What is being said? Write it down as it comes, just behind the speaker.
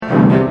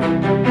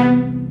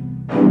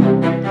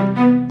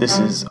This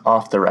is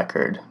Off the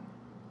Record,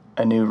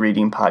 a new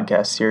reading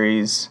podcast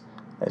series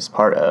as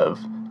part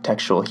of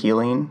Textual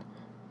Healing,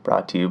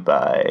 brought to you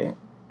by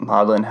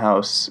Maudlin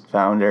House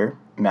founder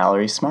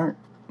Mallory Smart.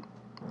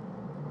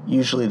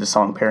 Usually the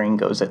song pairing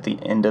goes at the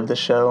end of the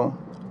show,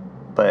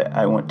 but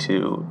I want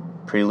to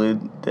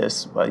prelude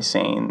this by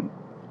saying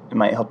it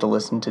might help to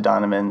listen to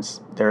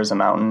Donovan's There Is a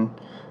Mountain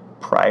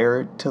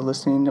prior to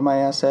listening to my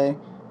essay,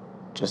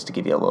 just to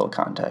give you a little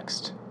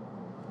context.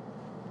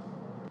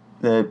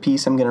 The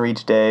piece I'm going to read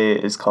today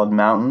is called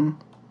Mountain,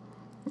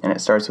 and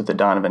it starts with a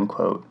Donovan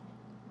quote.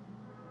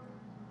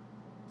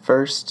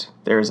 First,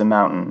 there is a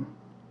mountain.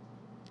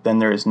 Then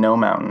there is no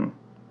mountain.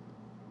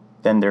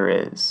 Then there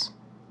is.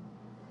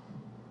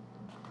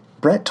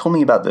 Brett told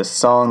me about this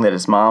song that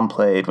his mom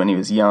played when he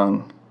was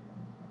young.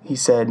 He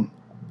said,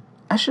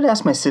 I should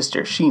ask my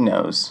sister, she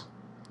knows.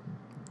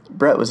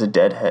 Brett was a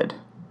deadhead.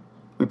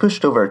 We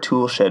pushed over a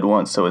tool shed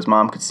once so his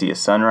mom could see a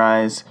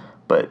sunrise,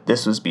 but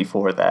this was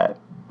before that.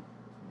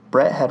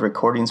 Brett had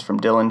recordings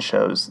from Dylan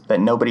shows that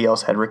nobody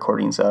else had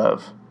recordings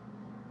of.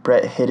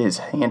 Brett hid his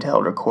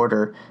handheld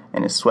recorder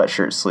in his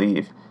sweatshirt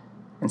sleeve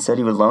and said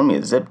he would loan me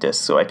a zip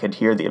disk so I could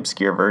hear the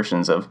obscure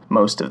versions of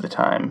most of the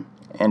time,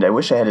 and I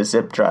wish I had a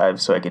zip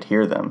drive so I could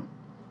hear them.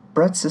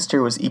 Brett's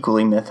sister was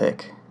equally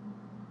mythic.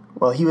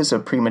 While he was a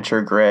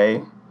premature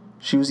gray,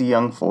 she was a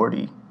young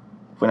 40.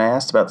 When I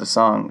asked about the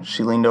song,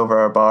 she leaned over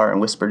our bar and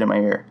whispered in my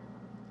ear,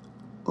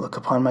 Look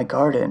upon my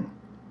garden.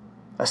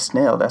 A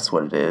snail, that's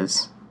what it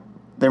is.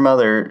 Their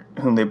mother,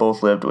 whom they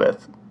both lived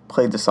with,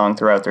 played the song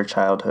throughout their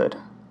childhood.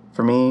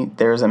 For me,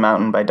 There Is a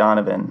Mountain by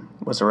Donovan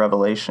was a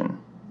revelation.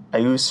 I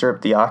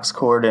usurped the aux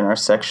cord in our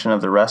section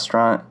of the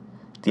restaurant,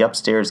 the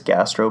upstairs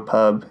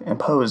gastropub, and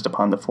posed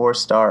upon the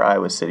 4-star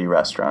Iowa City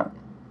restaurant.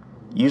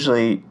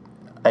 Usually,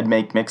 I'd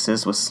make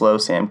mixes with slow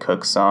Sam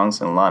Cooke songs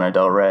and Lana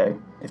Del Rey.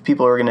 If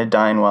people were going to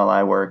dine while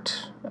I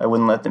worked, I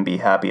wouldn't let them be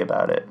happy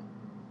about it.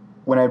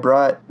 When I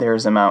brought There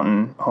Is a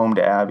Mountain home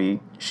to Abby,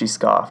 she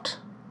scoffed.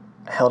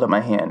 I held up my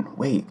hand.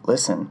 Wait,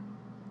 listen.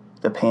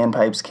 The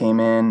panpipes came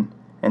in,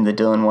 and the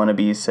Dylan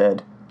wannabes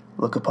said,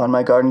 Look upon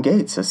my garden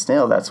gates, a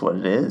snail, that's what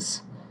it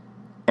is.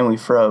 And we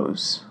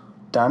froze.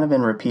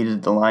 Donovan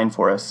repeated the line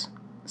for us,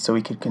 so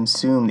we could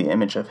consume the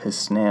image of his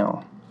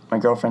snail. My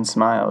girlfriend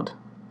smiled.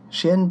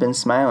 She hadn't been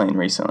smiling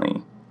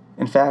recently.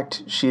 In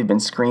fact, she had been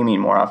screaming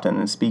more often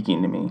than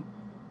speaking to me.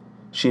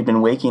 She had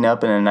been waking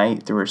up in the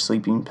night through her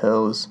sleeping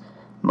pills,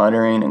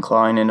 muttering and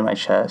clawing into my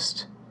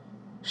chest.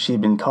 She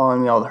had been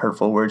calling me all the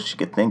hurtful words she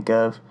could think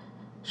of.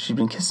 She'd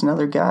been kissing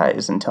other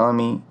guys and telling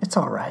me, it's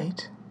all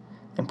right,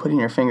 and putting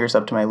her fingers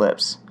up to my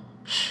lips.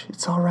 Shh,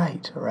 it's all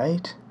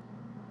right?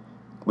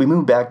 We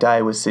moved back to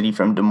Iowa City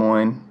from Des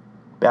Moines,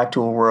 back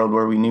to a world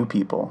where we knew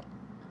people,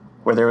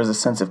 where there was a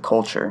sense of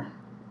culture,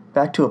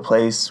 back to a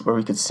place where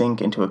we could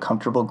sink into a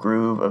comfortable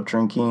groove of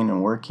drinking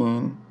and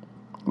working.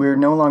 We were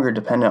no longer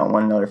dependent on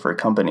one another for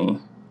company,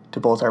 to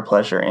both our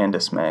pleasure and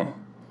dismay.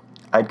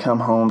 I'd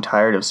come home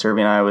tired of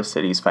serving Iowa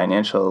City's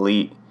financial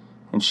elite,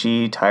 and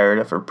she tired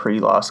of her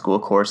pre-law school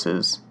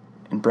courses,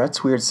 and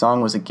Brett's weird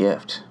song was a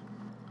gift.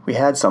 We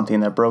had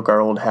something that broke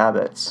our old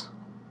habits.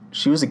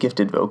 She was a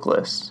gifted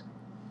vocalist,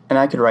 and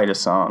I could write a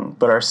song,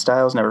 but our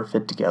styles never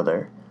fit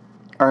together.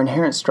 Our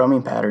inherent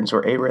strumming patterns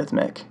were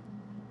arrhythmic,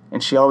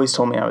 and she always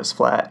told me I was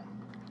flat.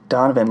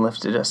 Donovan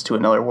lifted us to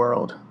another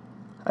world.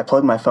 I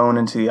plugged my phone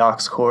into the aux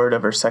cord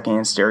of her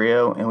secondhand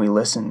stereo, and we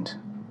listened.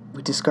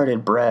 We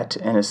discarded Brett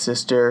and his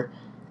sister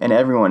and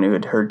everyone who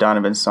had heard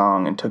Donovan's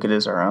song and took it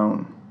as our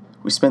own.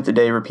 We spent the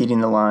day repeating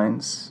the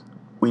lines.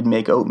 We'd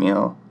make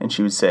oatmeal, and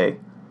she would say,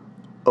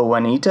 Oh,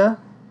 Juanita?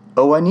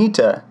 Oh,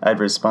 Juanita, I'd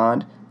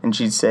respond, and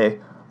she'd say,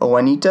 Oh,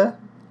 Juanita,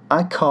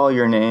 I call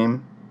your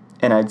name.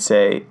 And I'd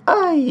say,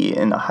 Aye,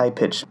 in a high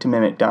pitch to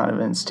mimic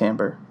Donovan's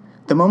timbre.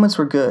 The moments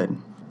were good.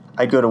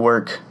 I'd go to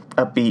work,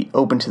 upbeat,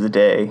 open to the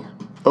day,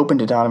 open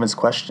to Donovan's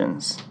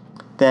questions.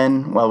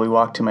 Then, while we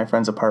walked to my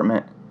friend's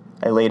apartment,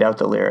 I laid out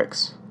the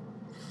lyrics.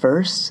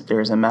 First,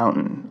 there is a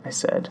mountain, I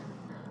said.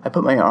 I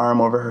put my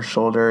arm over her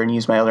shoulder and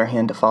used my other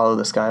hand to follow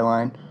the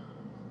skyline.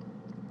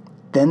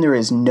 Then there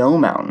is no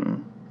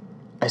mountain.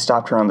 I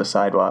stopped her on the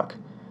sidewalk,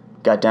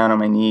 got down on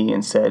my knee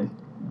and said,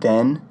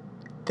 Then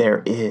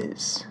there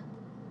is.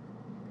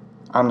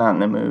 I'm not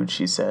in the mood,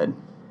 she said.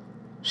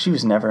 She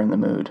was never in the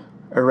mood.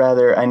 Or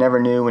rather, I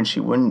never knew when she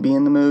wouldn't be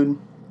in the mood.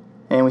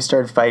 And we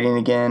started fighting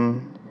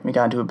again. We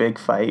got into a big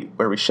fight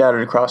where we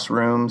shouted across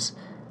rooms,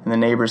 and the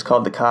neighbors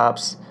called the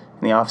cops,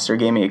 and the officer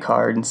gave me a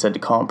card and said to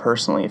call him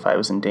personally if I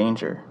was in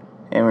danger.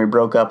 And we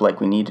broke up like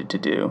we needed to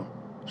do.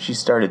 She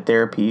started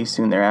therapy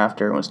soon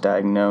thereafter and was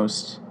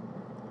diagnosed.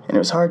 And it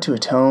was hard to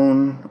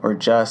atone or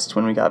adjust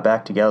when we got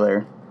back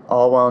together,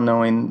 all while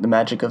knowing the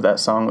magic of that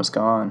song was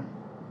gone.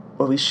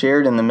 What we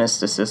shared in the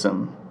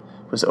mysticism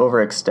was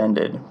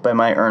overextended by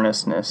my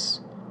earnestness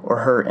or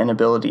her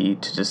inability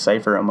to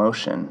decipher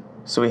emotion.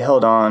 So we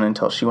held on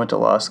until she went to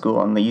law school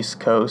on the East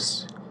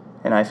Coast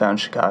and I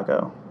found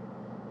Chicago.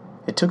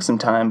 It took some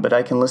time, but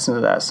I can listen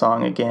to that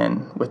song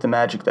again with the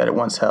magic that it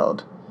once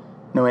held,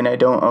 knowing I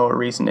don't owe a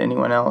reason to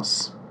anyone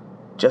else.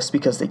 Just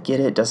because they get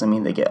it doesn't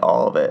mean they get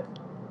all of it.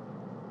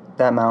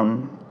 that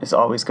mountain is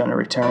always going to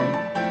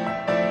return.